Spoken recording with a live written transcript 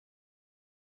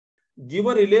Give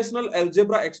a relational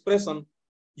algebra expression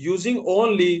using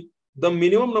only the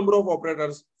minimum number of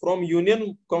operators from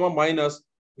union comma minus,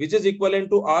 which is equivalent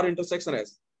to R intersection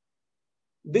S.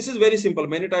 This is very simple.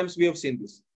 Many times we have seen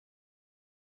this.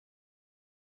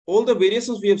 All the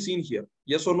variations we have seen here.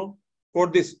 Yes or no? For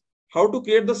this, how to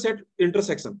create the set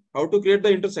intersection? How to create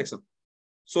the intersection?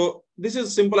 So this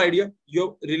is simple idea. You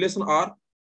have relation R.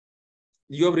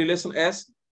 You have relation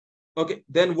S. Okay.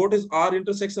 Then what is R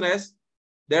intersection S?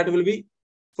 That will be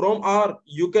from R,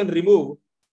 you can remove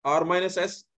R minus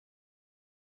S.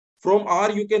 From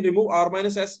R, you can remove R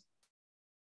minus S.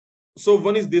 So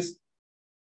one is this.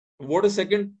 What is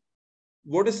second?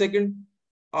 What is second?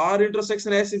 R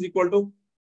intersection S is equal to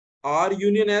R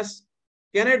union S.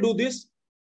 Can I do this?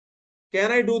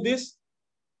 Can I do this?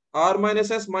 R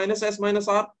minus S minus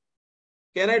R.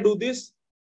 Can I do this?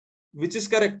 Which is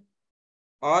correct?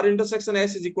 R intersection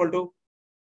S is equal to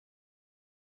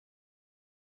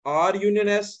R union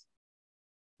S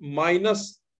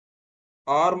minus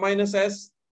R minus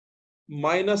S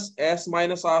minus S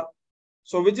minus R.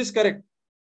 So which is correct?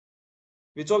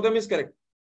 Which of them is correct?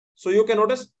 So you can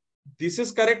notice this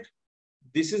is correct,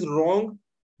 this is wrong,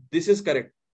 this is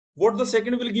correct. What the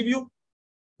second will give you?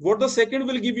 What the second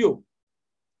will give you?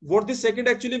 What the second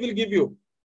actually will give you?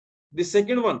 The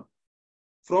second one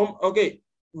from, okay,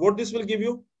 what this will give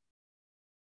you?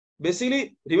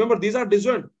 Basically, remember these are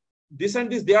disjoint. This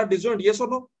and this, they are disjoint. Yes or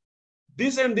no?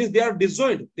 This and this, they are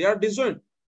disjoint. They are disjoint.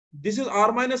 This is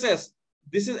R minus S.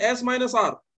 This is S minus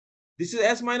R. This is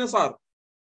S minus R.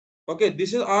 Okay,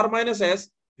 this is R minus S.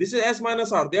 This is S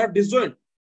minus R. They are disjoint.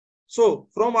 So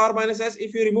from R minus S,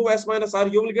 if you remove S minus R,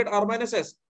 you will get R minus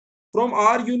S. From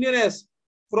R union S,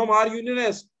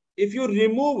 if you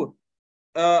remove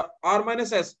R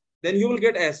minus S, then you will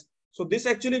get S. So this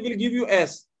actually will give you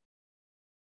S.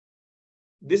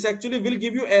 This actually will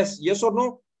give you S. Yes or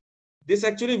no? This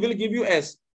actually will give you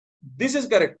S. This is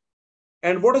correct.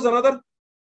 And what is another?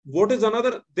 What is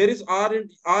another? There is R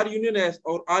union S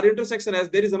or R intersection S.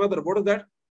 There is another. What is that?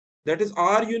 That is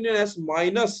R union S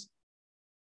minus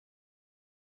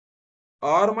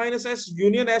R minus S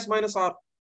union S minus R.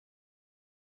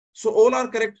 So all are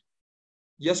correct.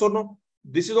 Yes or no?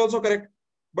 This is also correct.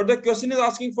 But the question is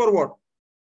asking for what?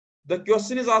 The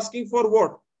question is asking for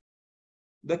what?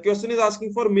 The question is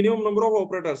asking for minimum number of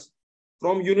operators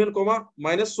from union comma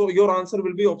minus. So your answer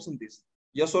will be option this.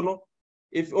 Yes or no?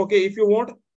 If okay, if you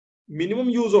want minimum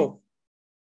use of,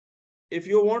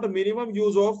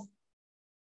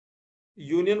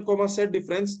 union comma set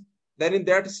difference, then in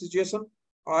that situation,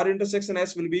 R intersection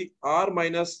S will be R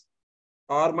minus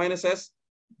S.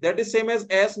 That is same as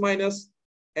S minus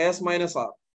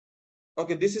R.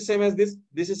 Okay, this is same as this.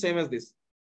 This is same as this.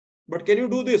 But can you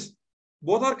do this?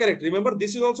 Both are correct. Remember,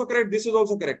 this is also correct. This is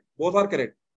also correct. Both are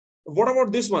correct. What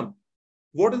about this one?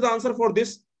 What is the answer for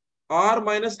this? R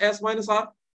minus S minus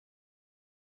R.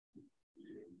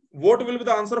 What will be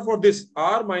the answer for this?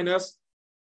 R minus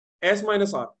S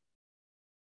minus R.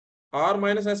 R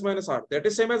minus S minus R. That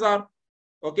is same as R.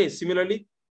 Okay. Similarly,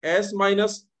 S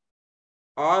minus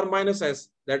R minus S.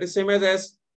 That is same as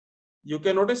S. You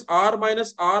can notice R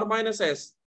minus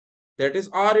S. That is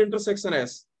R intersection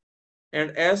S.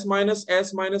 And S minus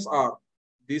R.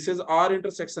 This is R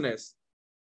intersection S.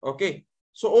 Okay.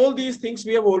 So all these things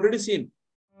we have already seen.